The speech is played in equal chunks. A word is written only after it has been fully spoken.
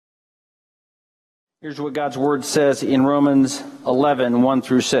Here's what God's Word says in Romans 11, 1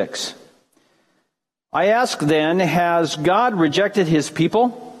 through 6. I ask then, has God rejected his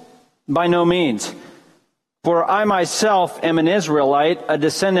people? By no means. For I myself am an Israelite, a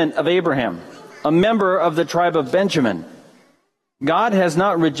descendant of Abraham, a member of the tribe of Benjamin. God has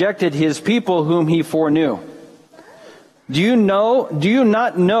not rejected his people whom he foreknew. Do you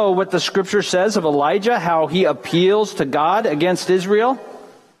not know what the Scripture says of Elijah, how he appeals to God against Israel?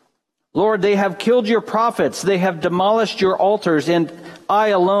 Lord, they have killed your prophets, they have demolished your altars, and I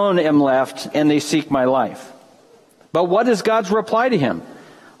alone am left, and they seek my life. But what is God's reply to him?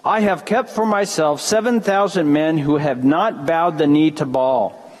 I have kept for myself 7,000 men who have not bowed the knee to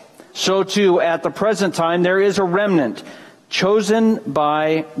Baal. So too, at the present time, there is a remnant, chosen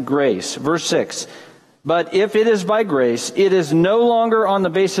by grace. Verse 6. But if it is by grace, it is no longer on the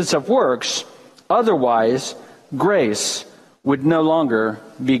basis of works. Otherwise, grace would no longer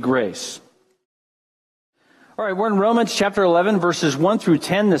be grace. All right, we're in Romans chapter 11, verses 1 through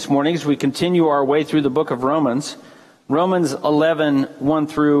 10 this morning as we continue our way through the book of Romans. Romans 11, 1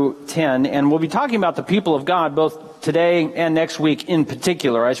 through 10. And we'll be talking about the people of God both today and next week in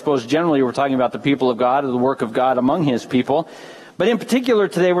particular. I suppose generally we're talking about the people of God or the work of God among his people. But in particular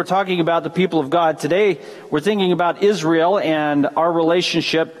today we're talking about the people of God. Today we're thinking about Israel and our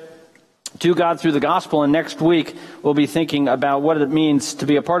relationship to God through the gospel, and next week we'll be thinking about what it means to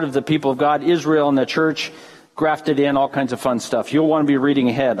be a part of the people of God, Israel and the church, grafted in, all kinds of fun stuff. You'll want to be reading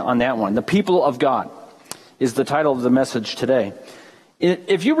ahead on that one. The people of God is the title of the message today.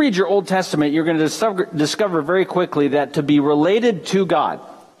 If you read your Old Testament, you're going to discover very quickly that to be related to God,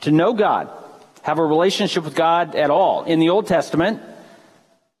 to know God, have a relationship with God at all, in the Old Testament,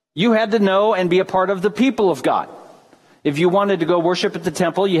 you had to know and be a part of the people of God. If you wanted to go worship at the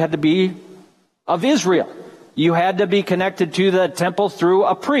temple, you had to be of Israel. You had to be connected to the temple through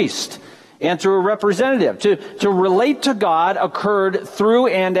a priest and through a representative. To relate to God occurred through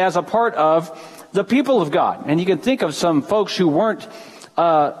and as a part of the people of God. And you can think of some folks who weren't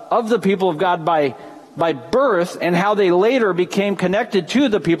of the people of God by birth and how they later became connected to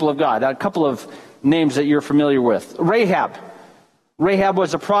the people of God. A couple of names that you're familiar with. Rahab. Rahab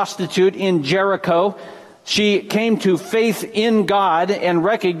was a prostitute in Jericho. She came to faith in God and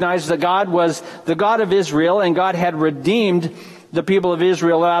recognized that God was the God of Israel and God had redeemed the people of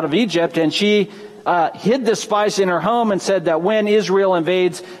Israel out of Egypt. And she hid the spies in her home and said that when Israel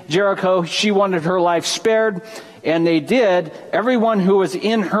invades Jericho, she wanted her life spared. And they did. Everyone who was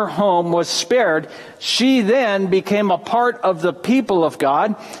in her home was spared. She then became a part of the people of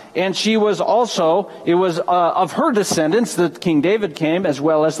God. And she was also, it was of her descendants that King David came, as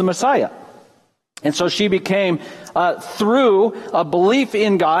well as the Messiah. And so she became, through a belief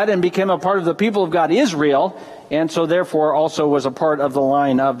in God, and became a part of the people of God, Israel, and so therefore also was a part of the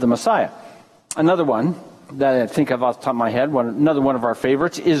line of the Messiah. Another one that I think of off the top of my head, another one of our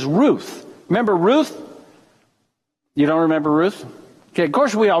favorites, is Ruth. Remember Ruth? You don't remember Ruth? Okay, of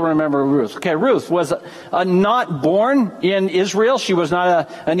course we all remember Ruth. Okay, Ruth was not born in Israel. She was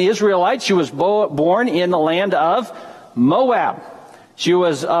not an Israelite. She was born in the land of Moab. She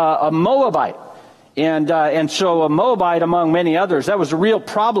was a Moabite. And so a Moabite among many others, that was a real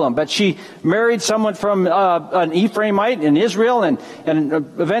problem. But she married someone from an Ephraimite in Israel, and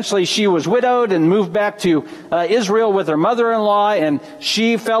eventually she was widowed and moved back to Israel with her mother-in-law, and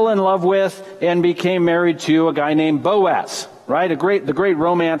she fell in love with and became married to a guy named Boaz, right? The great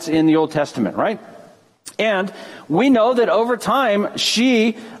romance in the Old Testament, right? And we know that over time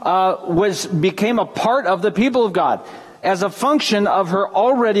she became a part of the people of God, as a function of her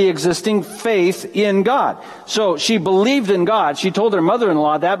already existing faith in God. So she believed in God. She told her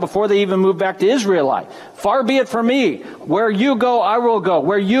mother-in-law that before they even moved back to Israelite. Far be it from me. Where you go, I will go.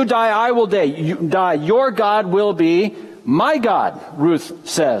 Where you die, I will die. Your God will be my God, Ruth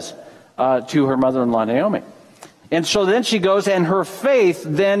says to her mother-in-law, Naomi. And so then she goes, and her faith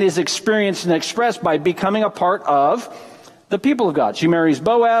then is experienced and expressed by becoming a part of the people of God. She marries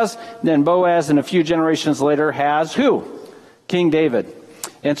Boaz, then Boaz, and a few generations later has who? King David.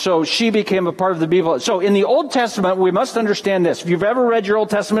 And so she became a part of the people. So in the Old Testament, we must understand this. If you've ever read your Old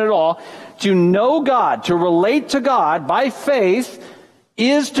Testament at all, to know God, to relate to God by faith,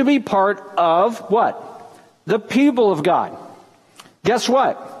 is to be part of what? The people of God. Guess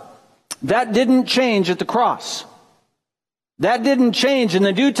what? That didn't change at the cross. That didn't change in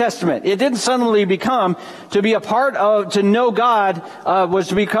the New Testament. It didn't suddenly become to be a part of, to know God was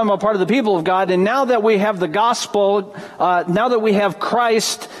to become a part of the people of God. And now that we have the gospel, now that we have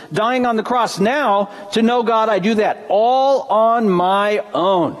Christ dying on the cross, now to know God, I do that all on my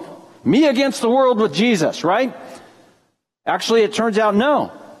own. Me against the world with Jesus, right? Actually, it turns out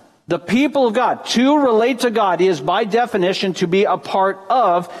no. The people of God. To relate to God is by definition to be a part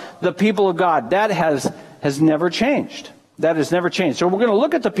of the people of God. That has never changed. That has never changed. So we're going to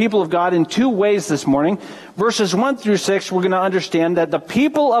look at the people of God in two ways this morning. Verses 1 through 6, we're going to understand that the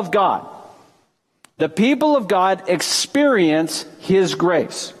people of God experience His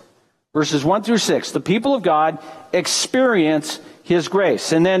grace. Verses 1 through 6, the people of God experience His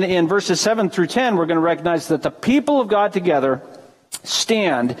grace. And then in verses 7 through 10, we're going to recognize that the people of God together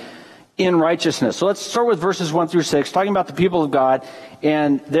stand in righteousness. So let's start with verses 1 through 6, talking about the people of God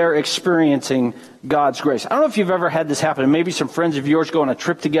and they're experiencing God's grace. I don't know if you've ever had this happen. Maybe some friends of yours go on a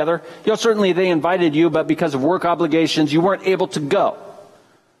trip together. Certainly they invited you, but because of work obligations, you weren't able to go.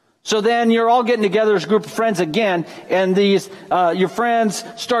 So then you're all getting together as a group of friends again, and your friends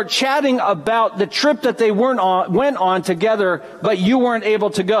start chatting about the trip that they went on together, but you weren't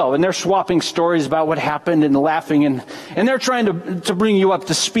able to go. And they're swapping stories about what happened and laughing, and they're trying to bring you up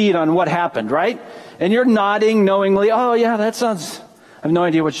to speed on what happened, right? And you're nodding knowingly, oh yeah, that sounds, I have no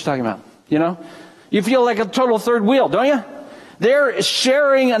idea what you're talking about, You feel like a total third wheel, don't you? They're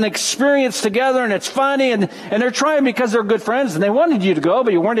sharing an experience together, and it's funny, and they're trying, because they're good friends, and they wanted you to go,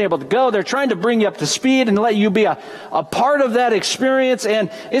 but you weren't able to go. They're trying to bring you up to speed and let you be a part of that experience, and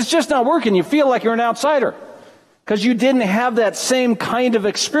it's just not working. You feel like you're an outsider because you didn't have that same kind of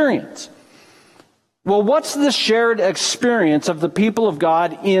experience. Well, what's the shared experience of the people of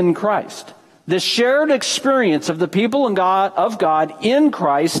God in Christ? The shared experience of the people of God in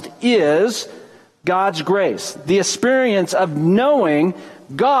Christ is God's grace. The experience of knowing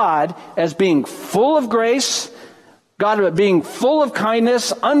God as being full of grace, God being full of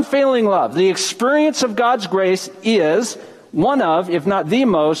kindness, unfailing love. The experience of God's grace is one of, if not the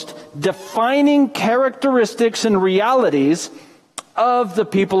most, defining characteristics and realities of the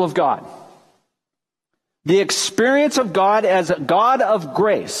people of God. The experience of God as a God of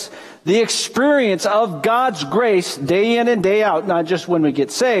grace. The experience of God's grace day in and day out, not just when we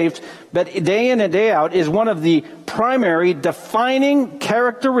get saved, but day in and day out, is one of the primary defining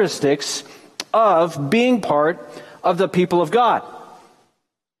characteristics of being part of the people of God.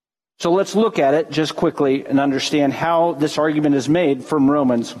 So let's look at it just quickly and understand how this argument is made from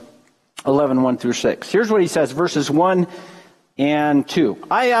Romans 11, 1 through 6. Here's what he says, verses 1 and 2.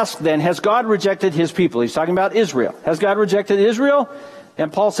 I ask then, has God rejected His people? He's talking about Israel. Has God rejected Israel?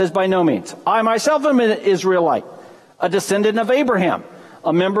 And Paul says, by no means. I myself am an Israelite, a descendant of Abraham,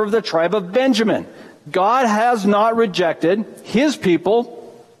 a member of the tribe of Benjamin. God has not rejected His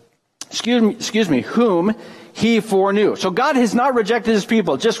people, whom He foreknew. So God has not rejected His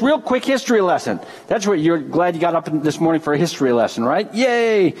people. Just real quick history lesson. That's what you're glad you got up this morning for a history lesson, right?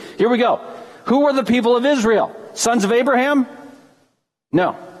 Yay! Here we go. Who were the people of Israel? Sons of Abraham?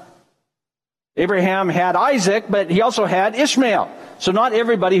 No. Abraham had Isaac, but he also had Ishmael. So not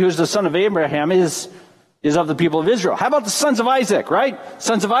everybody who's the son of Abraham is of the people of Israel. How about the sons of Isaac, right?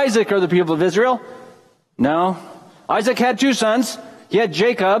 Sons of Isaac are the people of Israel? No. Isaac had two sons. He had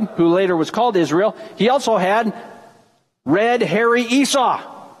Jacob, who later was called Israel. He also had red, hairy Esau,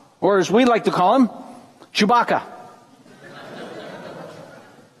 or as we like to call him, Chewbacca.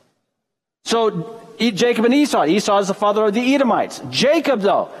 So Jacob and Esau. Esau is the father of the Edomites. Jacob,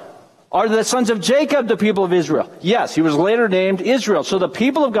 though, are the sons of Jacob the people of Israel? Yes, he was later named Israel. So the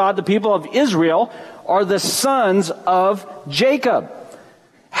people of God, the people of Israel, are the sons of Jacob.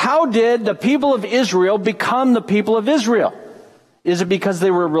 How did the people of Israel become the people of Israel? Is it because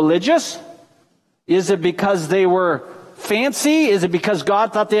they were religious? Is it because they were fancy? Is it because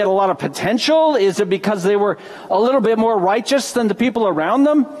God thought they had a lot of potential? Is it because they were a little bit more righteous than the people around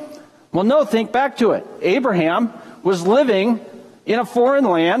them? Well, no, think back to it. Abraham was living in a foreign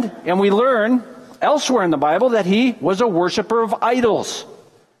land, and we learn elsewhere in the Bible that he was a worshiper of idols.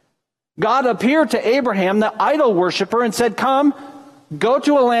 God appeared to Abraham, the idol worshiper, and said, come, go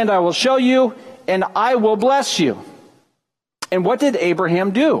to a land I will show you, and I will bless you. And what did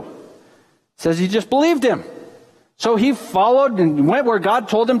Abraham do? It says he just believed him. So he followed and went where God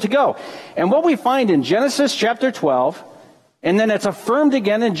told him to go. And what we find in Genesis chapter 12, and then it's affirmed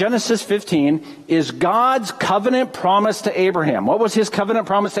again in Genesis 15, is God's covenant promise to Abraham. What was His covenant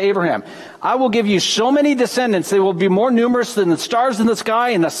promise to Abraham? I will give you so many descendants, they will be more numerous than the stars in the sky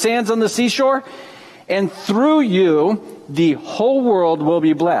and the sands on the seashore, and through you the whole world will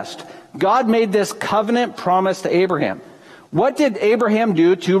be blessed. God made this covenant promise to Abraham. What did Abraham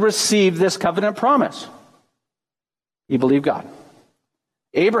do to receive this covenant promise? He believed God.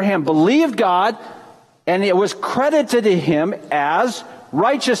 Abraham believed God, and it was credited to him as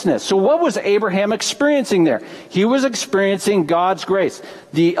righteousness. So what was Abraham experiencing there? He was experiencing God's grace.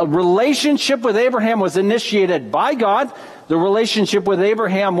 The relationship with Abraham was initiated by God. the relationship with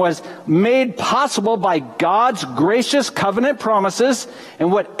Abraham was made possible by God's gracious covenant promises.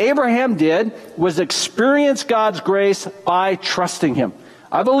 And what Abraham did was experience God's grace by trusting him.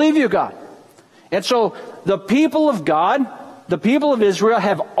 I believe you, God. And so the people of God, the people of Israel,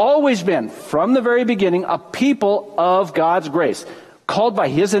 have always been, from the very beginning, a people of God's grace. Called by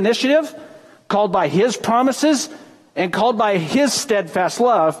his initiative, called by his promises, and called by his steadfast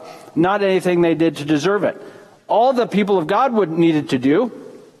love, not anything they did to deserve it. All the people of God needed to do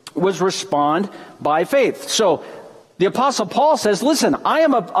was respond by faith. So the Apostle Paul says, listen, I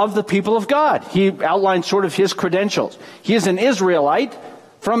am of the people of God. He outlines sort of his credentials. He is an Israelite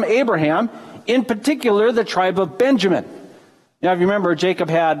from Abraham, in particular the tribe of Benjamin. Now, if you remember, Jacob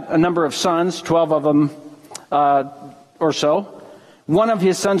had a number of sons, 12 of them or so. One of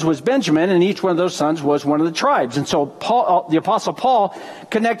his sons was Benjamin, and each one of those sons was one of the tribes. And so the Apostle Paul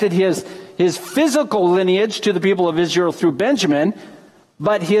connected his physical lineage to the people of Israel through Benjamin,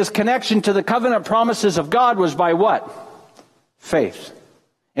 but his connection to the covenant promises of God was by what? Faith.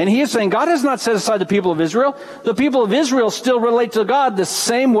 And he is saying God has not set aside the people of Israel. The people of Israel still relate to God the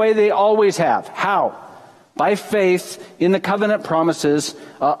same way they always have. How? By faith in the covenant promises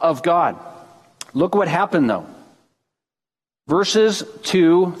of God. Look what happened, though. Verses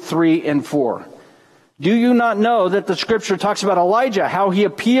 2, 3, and 4. Do you not know that the scripture talks about Elijah, how he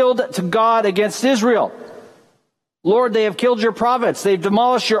appealed to God against Israel? Lord, they have killed your prophets. They've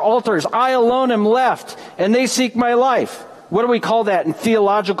demolished your altars. I alone am left, and they seek my life. What do we call that in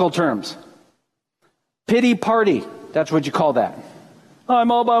theological terms? Pity party. That's what you call that.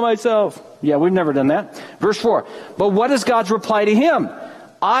 I'm all by myself. Yeah, we've never done that. Verse 4. But what is God's reply to him?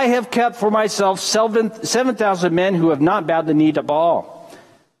 I have kept for myself 7,000 men who have not bowed the knee to Baal.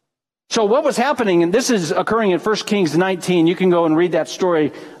 So what was happening, and this is occurring in 1 Kings 19. You can go and read that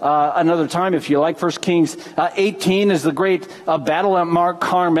story another time if you like. 1 Kings 18 is the great battle at Mount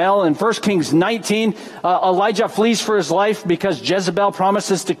Carmel. In 1 Kings 19, Elijah flees for his life because Jezebel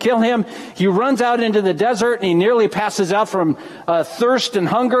promises to kill him. He runs out into the desert, and he nearly passes out from thirst and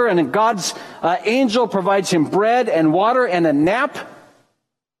hunger. And God's angel provides him bread and water and a nap,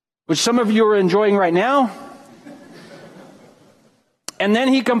 which some of you are enjoying right now. And then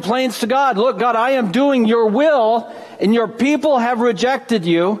he complains to God, look, God, I am doing your will, and your people have rejected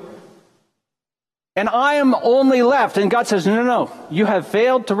you, and I am only left. And God says, no, you have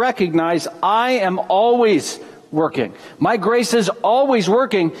failed to recognize I am always working. My grace is always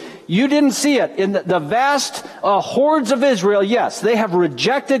working. You didn't see it. In the vast hordes of Israel, yes, they have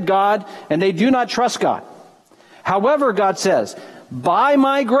rejected God, and they do not trust God. However, God says, by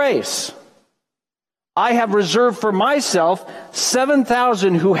my grace, I have reserved for myself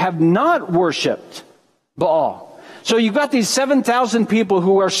 7,000 who have not worshipped Baal. So you've got these 7,000 people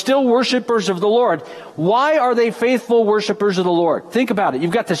who are still worshipers of the Lord. Why are they faithful worshipers of the Lord? Think about it.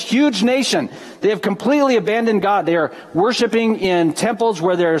 You've got this huge nation. They have completely abandoned God. They are worshiping in temples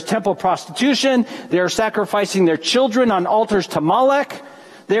where there is temple prostitution. They are sacrificing their children on altars to Molech.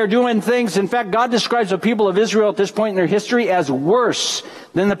 They are doing things. In fact, God describes the people of Israel at this point in their history as worse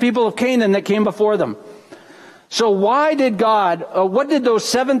than the people of Canaan that came before them. So why did God, what did those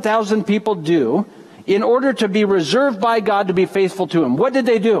 7,000 people do in order to be reserved by God to be faithful to him? What did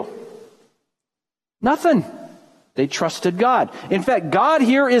they do? Nothing. They trusted God. In fact, God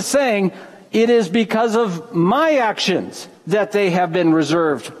here is saying, it is because of my actions that they have been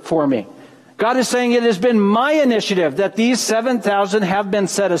reserved for me. God is saying it has been my initiative that these 7,000 have been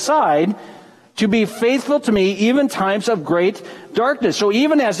set aside to be faithful to me even times of great darkness. So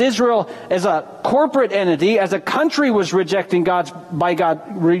even as Israel, as a corporate entity, as a country was rejecting God's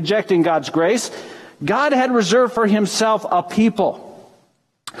grace, God had reserved for himself a people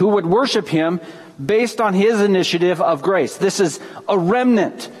who would worship him based on his initiative of grace. This is a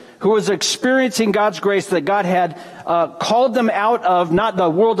remnant who was experiencing God's grace that God had called them out of, not the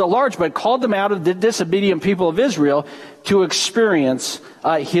world at large, but called them out of the disobedient people of Israel to experience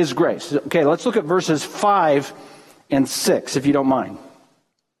his grace. Okay, let's look at verses 5 and 6, if you don't mind.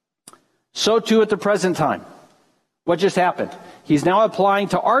 So too at the present time. What just happened? He's now applying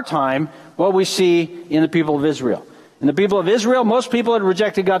to our time what we see in the people of Israel. In the people of Israel, most people had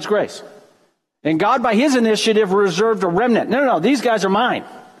rejected God's grace. And God, by his initiative, reserved a remnant. No, these guys are mine.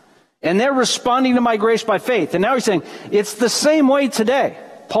 And they're responding to my grace by faith. And now he's saying, it's the same way today.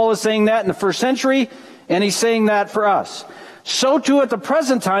 Paul is saying that in the first century, and he's saying that for us. So too at the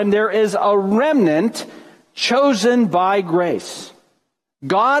present time, there is a remnant chosen by grace.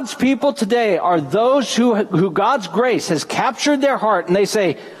 God's people today are those who God's grace has captured their heart, and they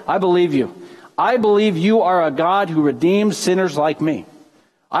say, I believe you. I believe you are a God who redeems sinners like me.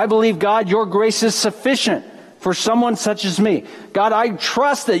 I believe, God, your grace is sufficient for someone such as me. God, I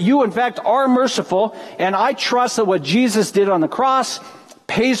trust that you, in fact, are merciful, and I trust that what Jesus did on the cross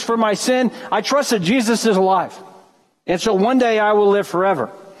pays for my sin. I trust that Jesus is alive. And so one day I will live forever.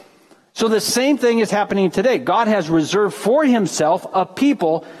 So the same thing is happening today. God has reserved for himself a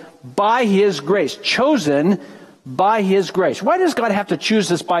people by his grace, chosen by his grace. Why does God have to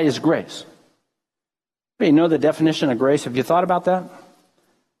choose us by his grace? You know the definition of grace? Have you thought about that?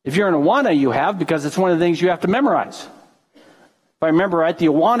 If you're in Awana, you have, because it's one of the things you have to memorize. If I remember right, the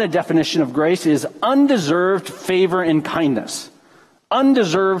Awana definition of grace is undeserved favor and kindness.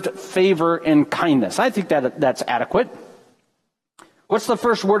 Undeserved favor and kindness. I think that's adequate. What's the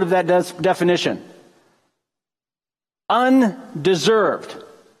first word of that definition? Undeserved.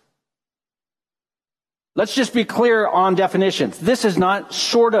 Let's just be clear on definitions. This is not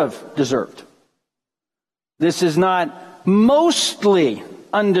sort of deserved. This is not mostly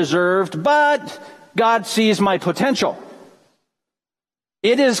undeserved, but God sees my potential.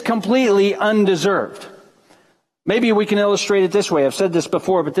 It is completely undeserved. Maybe we can illustrate it this way. I've said this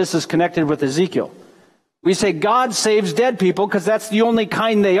before, but this is connected with Ezekiel. We say God saves dead people because that's the only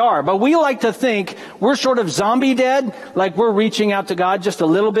kind they are. But we like to think we're sort of zombie dead, like we're reaching out to God just a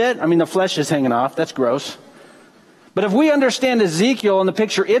little bit. I mean, the flesh is hanging off. That's gross. But if we understand Ezekiel and the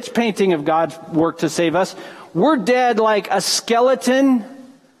picture it's painting of God's work to save us, we're dead like a skeleton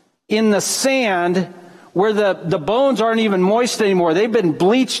in the sand where the bones aren't even moist anymore. They've been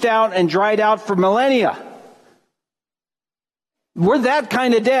bleached out and dried out for millennia. We're that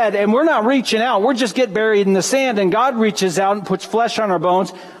kind of dead, and we're not reaching out. We're just get buried in the sand, and God reaches out and puts flesh on our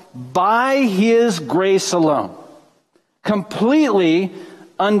bones by his grace alone. Completely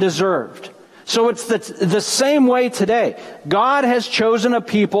undeserved. So it's the same way today. God has chosen a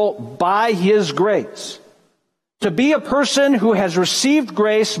people by his grace. To be a person who has received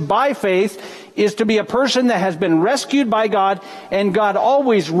grace by faith is to be a person that has been rescued by God, and God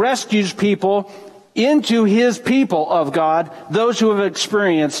always rescues people into his people of God, those who have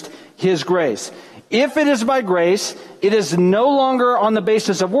experienced his grace. If it is by grace, it is no longer on the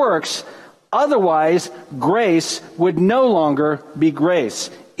basis of works. Otherwise, grace would no longer be grace.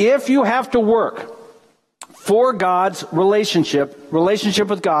 If you have to work for God's relationship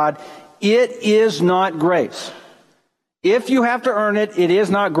with God, it is not grace. If you have to earn it, it is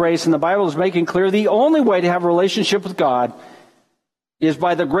not grace. And the Bible is making clear the only way to have a relationship with God is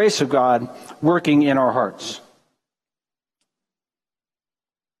by the grace of God working in our hearts.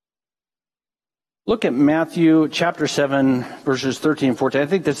 Look at Matthew chapter 7, verses 13 and 14. I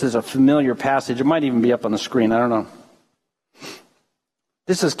think this is a familiar passage. It might even be up on the screen. I don't know.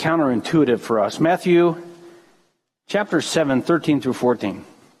 This is counterintuitive for us. Matthew chapter 7, 13 through 14.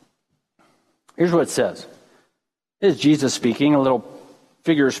 Here's what it says. This is Jesus speaking, a little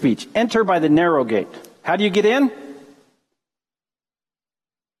figure of speech. Enter by the narrow gate. How do you get in?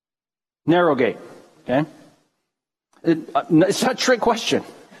 Narrow gate. Okay? It's not a trick question.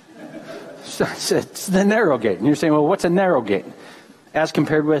 It's the narrow gate. And you're saying, well, what's a narrow gate? As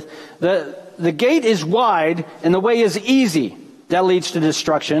compared with, the gate is wide and the way is easy. That leads to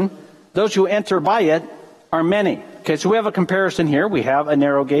destruction. Those who enter by it are many. Okay, so we have a comparison here. We have a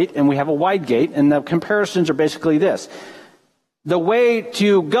narrow gate and we have a wide gate, and the comparisons are basically this. The way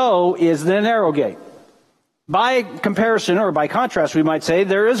to go is the narrow gate. By comparison, or by contrast, we might say,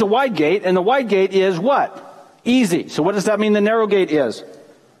 there is a wide gate, and the wide gate is what? Easy. So what does that mean the narrow gate is?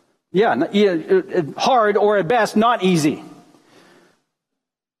 Hard, or at best, not easy.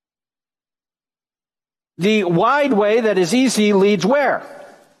 The wide way that is easy leads where?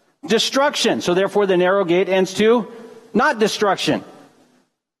 Destruction. So therefore the narrow gate ends to not destruction.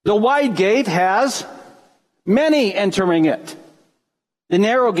 The wide gate has many entering it. The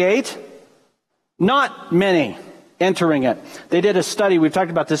narrow gate, not many entering it. They did a study, we've talked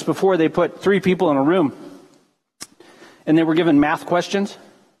about this before, they put 3 people in a room and they were given math questions.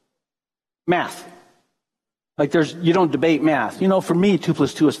 Math. Like you don't debate math. You know, for me, 2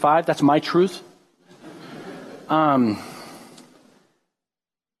 + 2 is 5. That's my truth.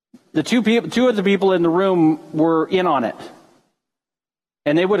 The two of the people in the room were in on it.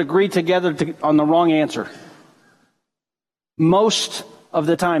 And they would agree together on the wrong answer. Most of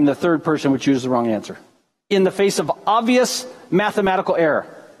the time, the third person would choose the wrong answer. In the face of obvious mathematical error,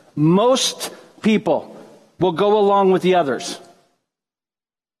 most people will go along with the others.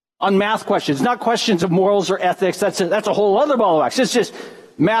 On math questions, not questions of morals or ethics, that's a whole other ball of wax. It's just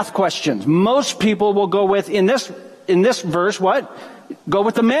math questions. Most people will go with, in this verse, what? Go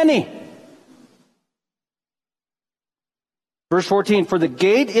with the many. Verse 14, for the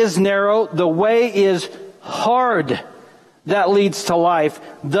gate is narrow, the way is hard that leads to life.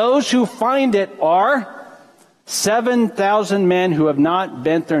 Those who find it are 7,000 men who have not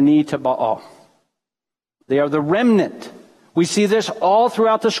bent their knee to Baal. They are the remnant. We see this all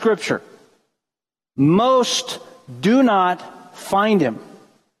throughout the Scripture. Most do not find him.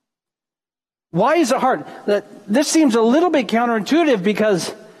 Why is it hard? This seems a little bit counterintuitive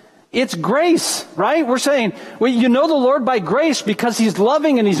because it's grace, right? We're saying, well, you know the Lord by grace because he's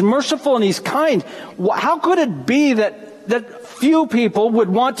loving and he's merciful and he's kind. How could it be that few people would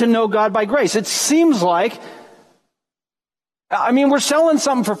want to know God by grace? It seems like, we're selling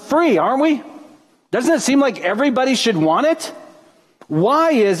something for free, aren't we? Doesn't it seem like everybody should want it?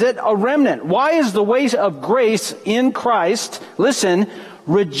 Why is it a remnant? Why is the way of grace in Christ, listen,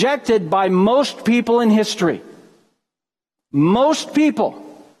 rejected by most people in history? Most people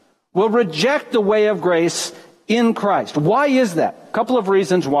will reject the way of grace in Christ. Why is that? A couple of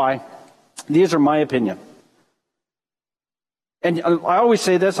reasons why. These are my opinion. And I always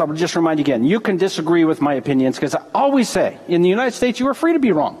say this, I'll just remind you again. You can disagree with my opinions because I always say, in the United States, you are free to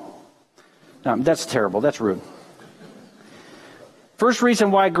be wrong. No, that's terrible. That's rude. First reason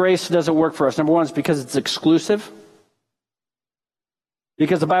why grace doesn't work for us, number one, is because it's exclusive.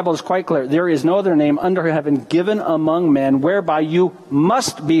 Because the Bible is quite clear. There is no other name under heaven given among men whereby you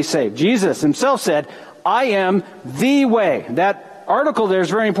must be saved. Jesus himself said, I am the way. That article there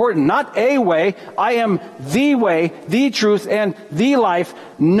is very important. Not a way. I am the way, the truth, and the life.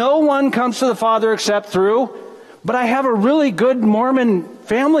 No one comes to the Father except through. But I have a really good Mormon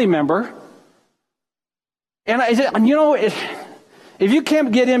family member. And if you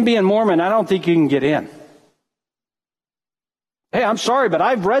can't get in being Mormon, I don't think you can get in. Hey, I'm sorry, but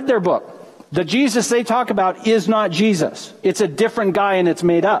I've read their book. The Jesus they talk about is not Jesus. It's a different guy and it's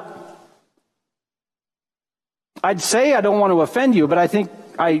made up. I'd say I don't want to offend you, but I think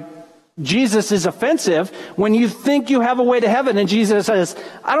Jesus is offensive when you think you have a way to heaven and Jesus says,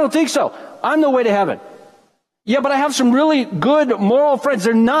 I don't think so. I'm the way to heaven. Yeah, but I have some really good moral friends.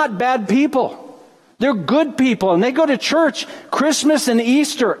 They're not bad people. They're good people, and they go to church Christmas and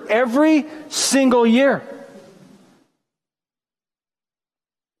Easter every single year.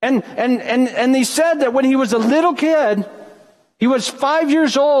 And he said that when he was a little kid, he was 5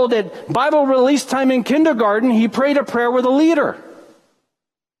 years old at Bible release time in kindergarten, he prayed a prayer with a leader.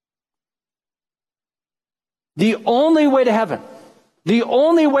 The only way to heaven, the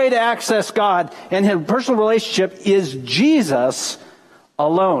only way to access God and have a personal relationship is Jesus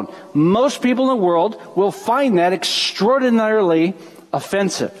alone. Most people in the world will find that extraordinarily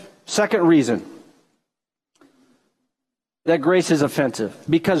offensive. Second reason that grace is offensive,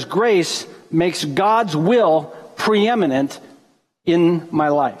 because grace makes God's will preeminent in my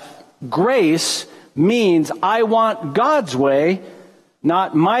life. Grace means I want God's way,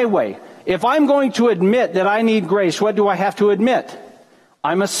 not my way. If I'm going to admit that I need grace, what do I have to admit?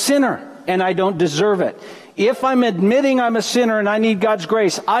 I'm a sinner and I don't deserve it. If I'm admitting I'm a sinner and I need God's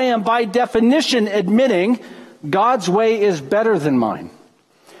grace, I am by definition admitting God's way is better than mine.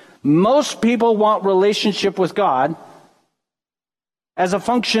 Most people want relationship with God as a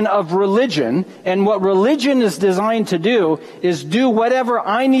function of religion, and what religion is designed to do is do whatever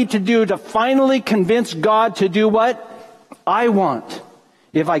I need to do to finally convince God to do what I want.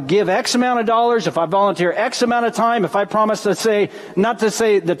 If I give X amount of dollars, if I volunteer X amount of time, if I promise not to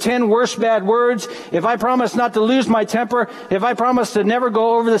say the 10 worst bad words, if I promise not to lose my temper, if I promise to never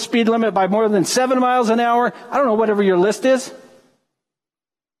go over the speed limit by more than 7 miles an hour, I don't know, whatever your list is.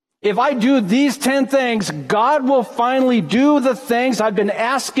 If I do these 10 things, God will finally do the things I've been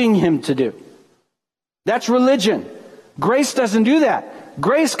asking him to do. That's religion. Grace doesn't do that.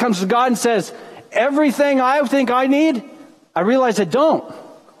 Grace comes to God and says, everything I think I need, I realize I don't.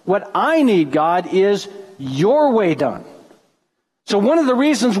 What I need, God, is your way done. So one of the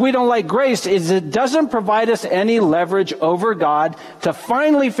reasons we don't like grace is it doesn't provide us any leverage over God to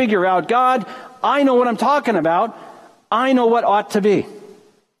finally figure out, God, I know what I'm talking about. I know what ought to be.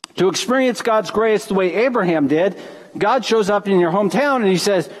 To experience God's grace the way Abraham did, God shows up in your hometown and he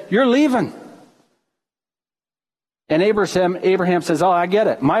says, you're leaving. And Abraham says, oh, I get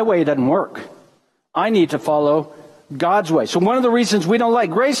it. My way doesn't work. I need to follow God's way. So one of the reasons we don't like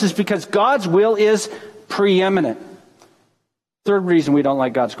grace is because God's will is preeminent. Third reason we don't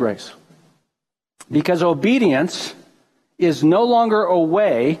like God's grace. Because obedience is no longer a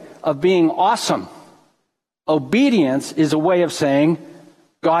way of being awesome. Obedience is a way of saying,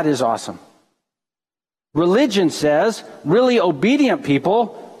 God is awesome. Religion says really obedient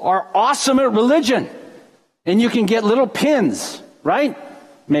people are awesome at religion. And you can get little pins, right?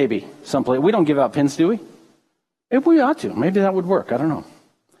 Maybe someplace. We don't give out pins, do we? If we ought to. Maybe that would work. I don't know.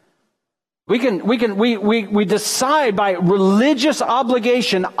 We decide by religious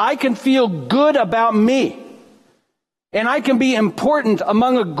obligation, I can feel good about me. And I can be important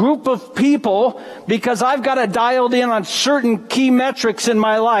among a group of people because I've got it dialed in on certain key metrics in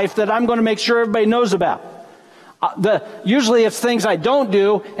my life that I'm going to make sure everybody knows about. Usually it's things I don't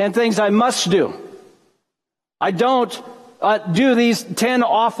do and things I must do. I don't do these 10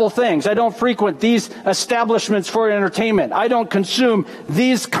 awful things. I don't frequent these establishments for entertainment. I don't consume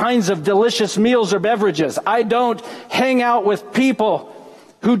these kinds of delicious meals or beverages. I don't hang out with people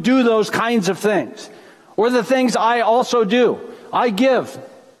who do those kinds of things. Or the things I also do. I give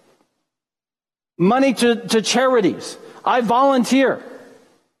money to charities. I volunteer.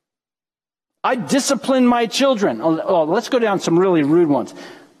 I discipline my children. Oh, let's go down some really rude ones.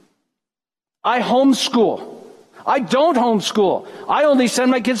 I homeschool. I don't homeschool. I only send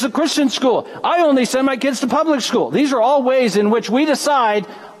my kids to Christian school. I only send my kids to public school. These are all ways in which we decide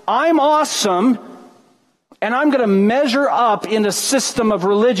I'm awesome and I'm going to measure up in a system of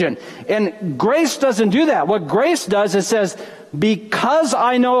religion. And grace doesn't do that. What grace does is says, because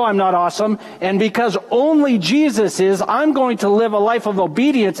I know I'm not awesome, and because only Jesus is, I'm going to live a life of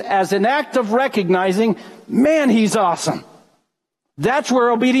obedience as an act of recognizing, man, he's awesome. That's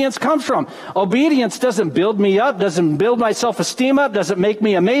where obedience comes from. Obedience doesn't build me up, doesn't build my self-esteem up, doesn't make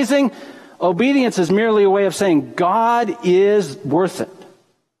me amazing. Obedience is merely a way of saying, God is worth it.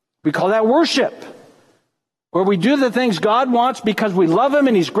 We call that worship. Where we do the things God wants because we love him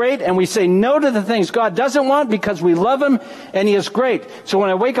and he's great, and we say no to the things God doesn't want because we love him and he is great. So when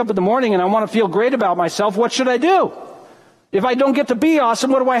I wake up in the morning and I want to feel great about myself, what should I do? If I don't get to be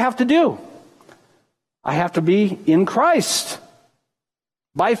awesome, what do I have to do? I have to be in Christ.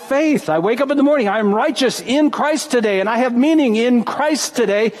 By faith, I wake up in the morning, I'm righteous in Christ today, and I have meaning in Christ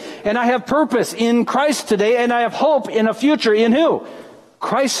today, and I have purpose in Christ today, and I have hope in a future in who?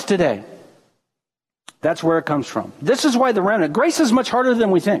 Christ today. That's where it comes from. This is why the remnant, grace is much harder than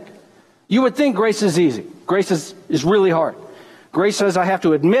we think. You would think grace is easy. Grace is really hard. Grace says I have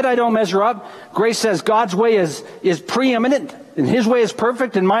to admit I don't measure up. Grace says God's way is preeminent, and his way is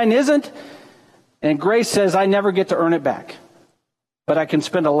perfect, and mine isn't. And grace says I never get to earn it back. But I can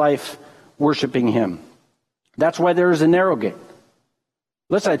spend a life worshiping him. That's why there is a narrow gate.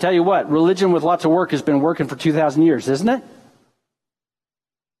 Listen, I tell you what, religion with lots of work has been working for 2,000 years, isn't it?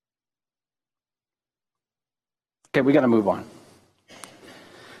 Okay, we got to move on.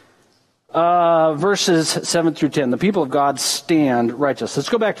 Verses 7 through 10. The people of God stand righteous. Let's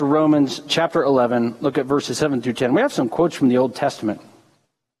go back to Romans chapter 11. Look at verses 7 through 10. We have some quotes from the Old Testament.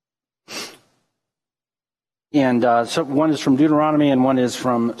 And so one is from Deuteronomy and one is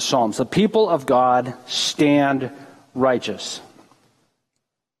from Psalms. The people of God stand righteous.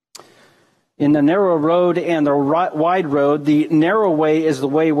 In the narrow road and the wide road, the narrow way is the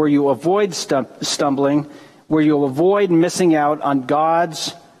way where you avoid stumbling, where you'll avoid missing out on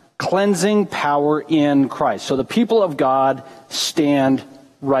God's cleansing power in Christ. So the people of God stand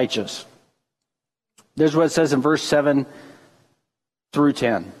righteous. There's what it says in verse 7 through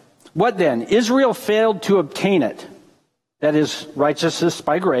 10. What then? Israel failed to obtain it. That is righteousness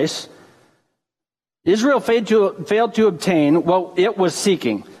by grace. Israel failed to obtain what it was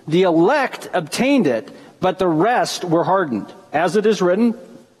seeking. The elect obtained it, but the rest were hardened. As it is written,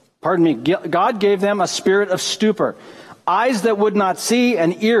 God gave them a spirit of stupor, eyes that would not see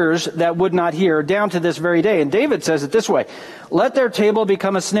and ears that would not hear, down to this very day. And David says it this way, let their table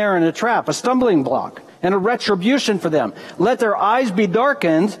become a snare and a trap, a stumbling block, and a retribution for them. Let their eyes be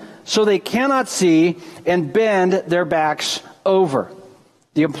darkened so they cannot see, and bend their backs over.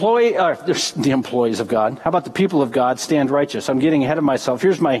 The employees of God. How about the people of God stand righteous? I'm getting ahead of myself.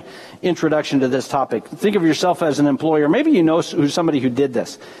 Here's my introduction to this topic. Think of yourself as an employer. Maybe you know somebody who did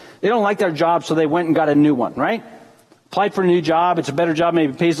this. They don't like their job, so they went and got a new one, right? Applied for a new job. It's a better job.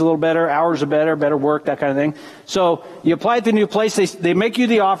 Maybe pays a little better. Hours are better work, that kind of thing. So you apply at the new place. They make you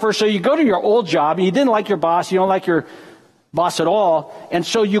the offer. So you go to your old job. And you didn't like your boss. You don't like your boss at all. And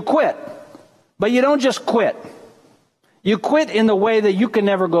so you quit. But you don't just quit. You quit in the way that you can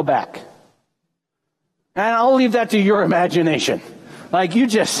never go back. And I'll leave that to your imagination. Like you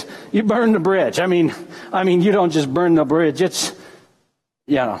burn the bridge. I mean, you don't just burn the bridge. It's,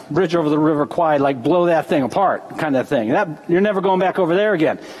 bridge over the River Kwai, like blow that thing apart kind of thing. You're never going back over there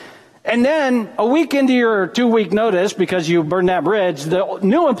again. And then a week into your 2-week notice, because you burned that bridge, the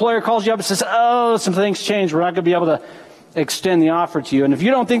new employer calls you up and says, oh, some things changed. We're not going to be able to extend the offer to you. And if you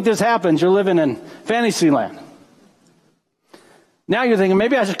don't think this happens, you're living in fantasy land. Now you're thinking,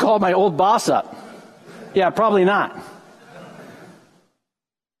 maybe I should call my old boss up. Yeah, probably not.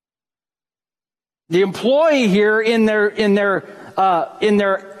 The employee here in their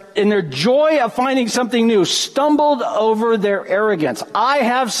joy of finding something new stumbled over their arrogance. I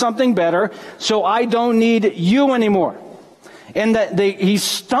have something better, so I don't need you anymore. And that he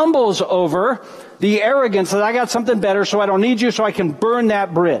stumbles over the arrogance that I got something better, so I don't need you, so I can burn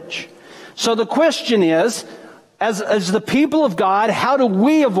that bridge. So the question is, as the people of God, how do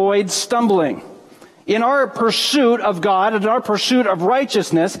we avoid stumbling? In our pursuit of God, in our pursuit of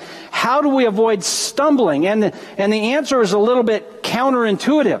righteousness, how do we avoid stumbling? And the answer is a little bit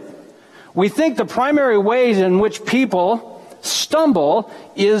counterintuitive. We think the primary ways in which people stumble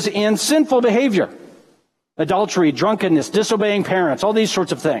is in sinful behavior. Adultery, drunkenness, disobeying parents, all these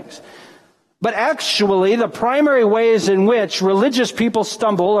sorts of things. But actually, the primary ways in which religious people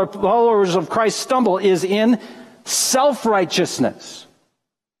stumble, or followers of Christ stumble, is in self-righteousness.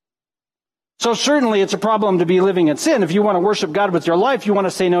 So certainly it's a problem to be living in sin. If you want to worship God with your life, you want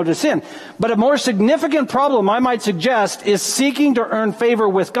to say no to sin. But a more significant problem, I might suggest, is seeking to earn favor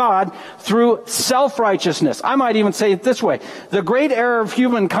with God through self-righteousness. I might even say it this way. The great error of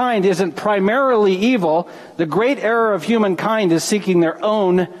humankind isn't primarily evil. The great error of humankind is seeking their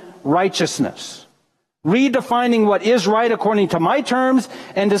own righteousness. Redefining what is right according to my terms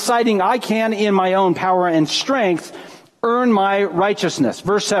and deciding I can, in my own power and strength, earn my righteousness.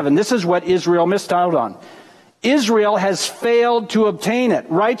 Verse 7, this is what Israel missed out on. Israel has failed to obtain it,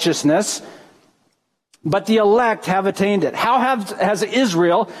 righteousness, but the elect have attained it. How has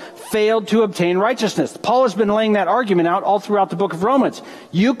Israel failed to obtain righteousness? Paul has been laying that argument out all throughout the book of Romans.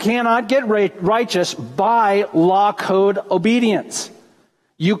 You cannot get righteous by law code obedience.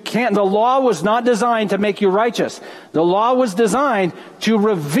 You can't. The law was not designed to make you righteous. The law was designed to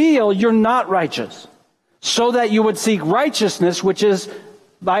reveal you're not righteous, so that you would seek righteousness, which is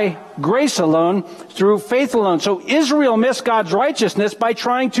by grace alone, through faith alone. So Israel missed God's righteousness by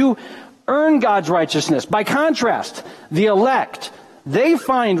trying to earn God's righteousness. By contrast, the elect, they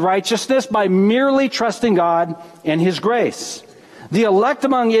find righteousness by merely trusting God and His grace. The elect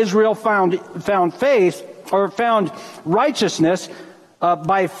among Israel found faith, or found righteousness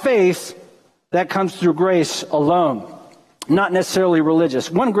by faith that comes through grace alone, not necessarily religious.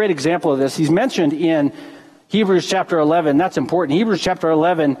 One great example of this, he's mentioned in Hebrews chapter 11. That's important. Hebrews chapter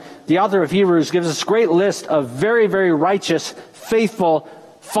 11, the author of Hebrews gives us a great list of very, very righteous, faithful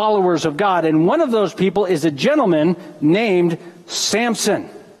followers of God. And one of those people is a gentleman named Samson.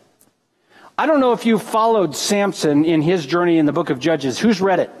 I don't know if you followed Samson in his journey in the book of Judges. Who's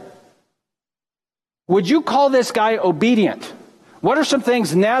read it? Would you call this guy obedient? What are some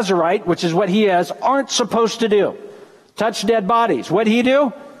things Nazirite, which is what he is, aren't supposed to do? Touch dead bodies. What'd he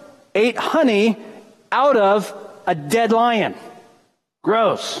do? Ate honey out of a dead lion.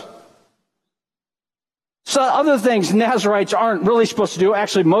 Gross. So other things Nazirites aren't really supposed to do.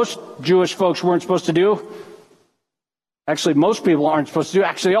 Actually, most Jewish folks weren't supposed to do. Actually, most people aren't supposed to do.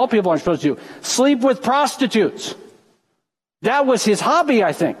 Actually, all people aren't supposed to do. Sleep with prostitutes. That was his hobby,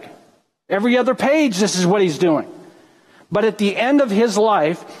 I think. Every other page, this is what he's doing. But at the end of his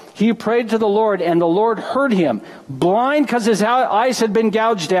life, he prayed to the Lord, and the Lord heard him. Blind because his eyes had been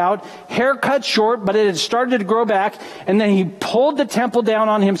gouged out, hair cut short, but it had started to grow back, and then he pulled the temple down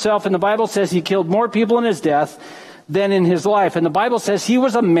on himself, and the Bible says he killed more people in his death than in his life. And the Bible says he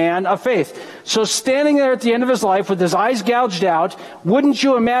was a man of faith. So standing there at the end of his life with his eyes gouged out, wouldn't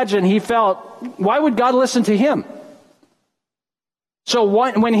you imagine he felt, why would God listen to him? So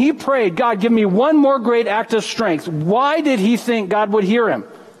when he prayed, God, give me one more great act of strength, why did he think God would hear him?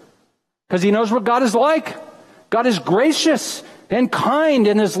 Because he knows what God is like. God is gracious and kind,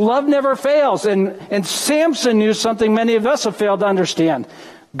 and his love never fails. And Samson knew something many of us have failed to understand.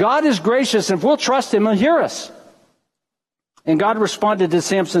 God is gracious, and if we'll trust him, he'll hear us. And God responded to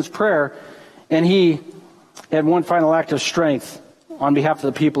Samson's prayer, and he had one final act of strength on behalf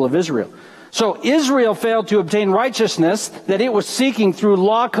of the people of Israel. So Israel failed to obtain righteousness that it was seeking through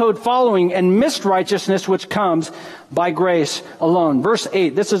law code following, and missed righteousness which comes by grace alone. Verse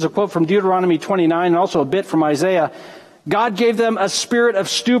 8, this is a quote from Deuteronomy 29 and also a bit from Isaiah. God gave them a spirit of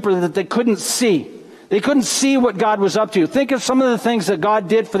stupor that they couldn't see. They couldn't see what God was up to. Think of some of the things that God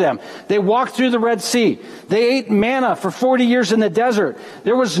did for them. They walked through the Red Sea. They ate manna for 40 years in the desert.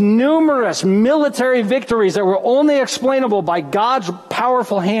 There was numerous military victories that were only explainable by God's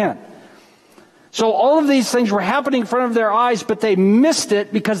powerful hand. So all of these things were happening in front of their eyes, but they missed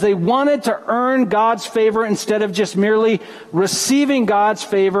it because they wanted to earn God's favor instead of just merely receiving God's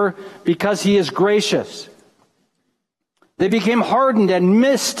favor because he is gracious. They became hardened and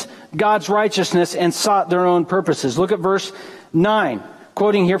missed God's righteousness and sought their own purposes. Look at verse 9,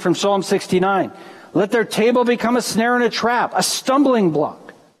 quoting here from Psalm 69. Let their table become a snare and a trap, a stumbling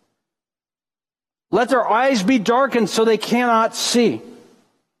block. Let their eyes be darkened so they cannot see.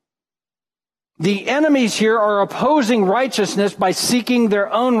 The enemies here are opposing righteousness by seeking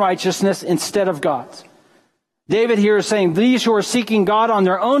their own righteousness instead of God's. David here is saying, these who are seeking God on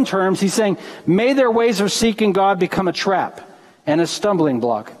their own terms, he's saying, may their ways of seeking God become a trap and a stumbling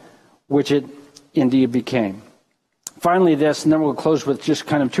block, which it indeed became. Finally, this, and then we'll close with just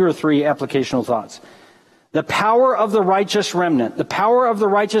kind of 2 or 3 applicational thoughts. The power of the righteous remnant. The power of the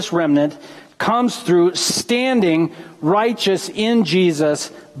righteous remnant comes through standing righteous in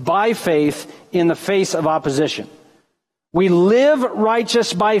Jesus by faith in the face of opposition. We live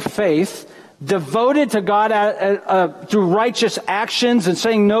righteous by faith, devoted to God through righteous actions and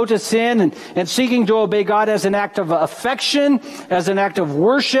saying no to sin and seeking to obey God as an act of affection, as an act of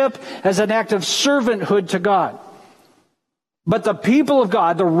worship, as an act of servanthood to God. But the people of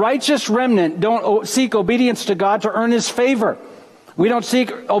God, the righteous remnant, don't seek obedience to God to earn His favor. We don't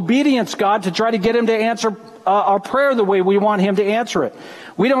seek obedience, God, to try to get Him to answer our prayer the way we want Him to answer it.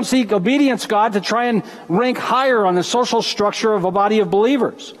 We don't seek obedience, God, to try and rank higher on the social structure of a body of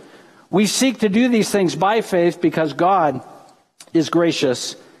believers. We seek to do these things by faith because God is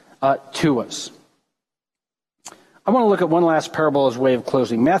gracious to us. I want to look at one last parable as a way of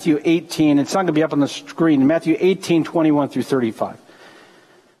closing. Matthew 18, it's not going to be up on the screen. Matthew 18, 21 through 35.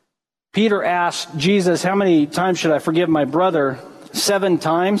 Peter asked Jesus, how many times should I forgive my brother? 7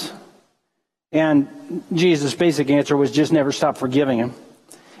 times? And Jesus' basic answer was just never stop forgiving him.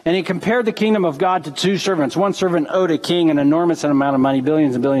 And he compared the kingdom of God to 2 servants. One servant owed a king an enormous amount of money,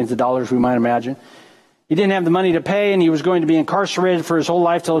 billions and billions of dollars, we might imagine. He didn't have the money to pay, and he was going to be incarcerated for his whole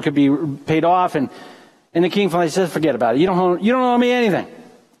life till it could be paid off. And the king finally says, forget about it. You don't owe me anything.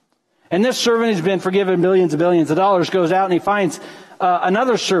 And this servant who's been forgiven billions and billions of dollars goes out and he finds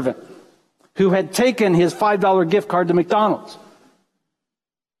another servant who had taken his $5 gift card to McDonald's.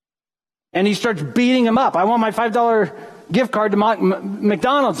 And he starts beating him up. I want my $5 gift card to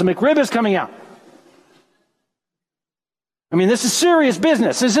McDonald's. The McRib is coming out. I mean, this is serious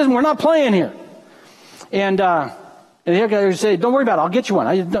business. We're not playing here. And the other guy said, don't worry about it. I'll get you one.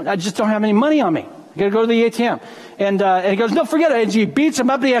 I just don't have any money on me. I got to go to the ATM. And he goes, no, forget it. And he beats him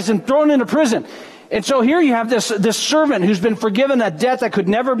up and he has him thrown into prison. And so here you have this servant who's been forgiven a debt that could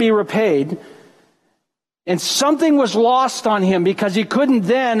never be repaid. And something was lost on him because he couldn't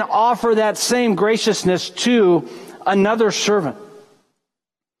then offer that same graciousness to another servant.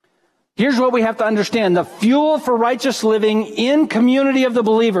 Here's what we have to understand. The fuel for righteous living in community of the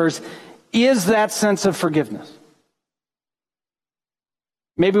believers is that sense of forgiveness.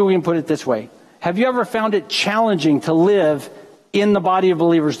 Maybe we can put it this way. Have you ever found it challenging to live in the body of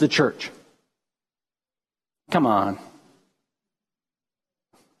believers, the church? Come on.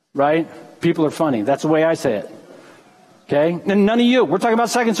 Right? People are funny. That's the way I say it. Okay? And none of you. We're talking about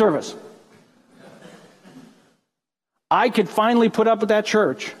second service. I could finally put up with that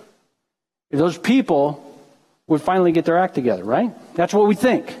church if those people would finally get their act together, right? That's what we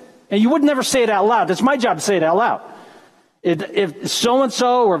think. And you would never say it out loud. It's my job to say it out loud. If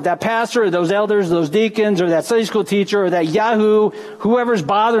so-and-so, or if that pastor, or those elders, those deacons, or that Sunday school teacher, or that Yahoo, whoever's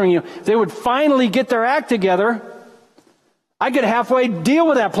bothering you, if they would finally get their act together, I could halfway deal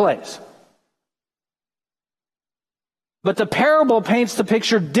with that place. But the parable paints the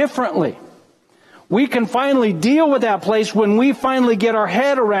picture differently. We can finally deal with that place when we finally get our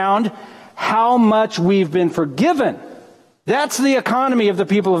head around how much we've been forgiven. That's the economy of the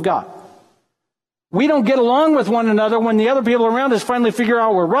people of God. We don't get along with one another when the other people around us finally figure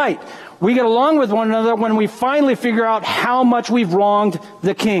out we're right. We get along with one another when we finally figure out how much we've wronged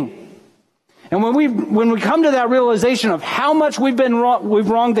the King. And when we come to that realization of how much we've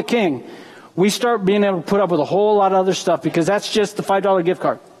wronged the King, we start being able to put up with a whole lot of other stuff because that's just the $5 gift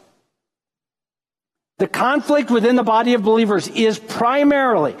card. The conflict within the body of believers is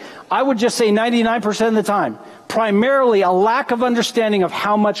primarily, I would just say 99% of the time, primarily a lack of understanding of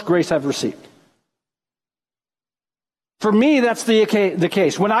how much grace I've received. For me, that's the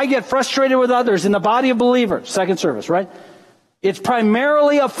case. When I get frustrated with others in the body of believers, second service, right? It's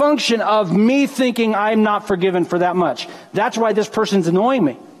primarily a function of me thinking I'm not forgiven for that much. That's why this person's annoying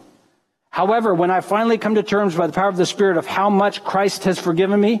me. However, when I finally come to terms by the power of the Spirit of how much Christ has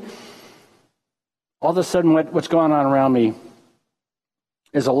forgiven me, all of a sudden what's going on around me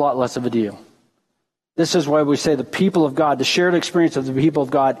is a lot less of a deal. This is why we say the people of God, the shared experience of the people of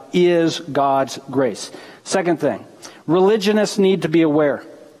God is God's grace. Second thing, religionists need to be aware.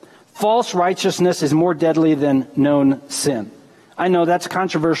 False righteousness is more deadly than known sin. I know that's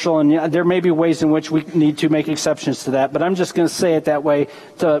controversial, and there may be ways in which we need to make exceptions to that, but I'm just going to say it that way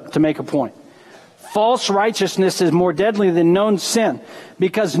to make a point. False righteousness is more deadly than known sin,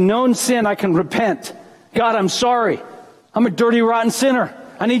 because known sin I can repent. God, I'm sorry. I'm a dirty, rotten sinner.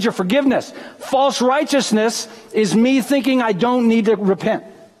 I need your forgiveness. False righteousness is me thinking I don't need to repent.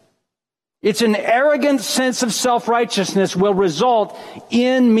 It's an arrogant sense of self-righteousness will result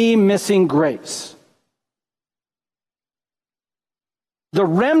in me missing grace. The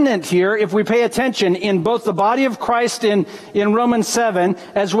remnant here, if we pay attention, in both the body of Christ in Romans 7,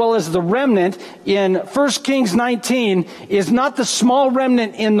 as well as the remnant in 1 Kings 19, is not the small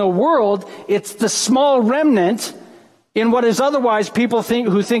remnant in the world, it's the small remnant in what is otherwise people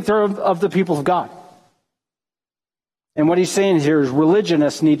who think they're of the people of God. And what he's saying here is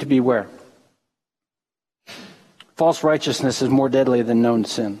religionists need to beware. False righteousness is more deadly than known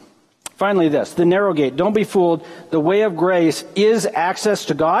sin. Finally, this, the narrow gate. Don't be fooled. The way of grace is access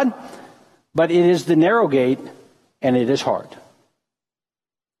to God, but it is the narrow gate, and it is hard.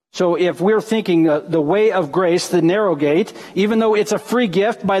 So if we're thinking the way of grace, the narrow gate, even though it's a free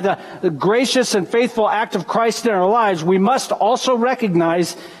gift by the gracious and faithful act of Christ in our lives, we must also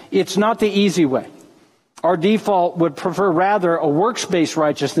recognize it's not the easy way. Our default would prefer rather a works-based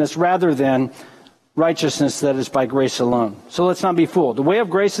righteousness rather than righteousness that is by grace alone. So let's not be fooled. The way of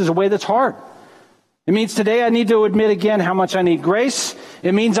grace is a way that's hard. It means today I need to admit again how much I need grace.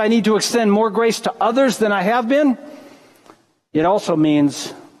 It means I need to extend more grace to others than I have been. It also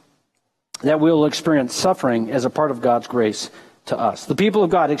means that we will experience suffering as a part of God's grace to us. The people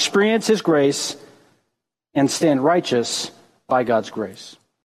of God experience His grace and stand righteous by God's grace.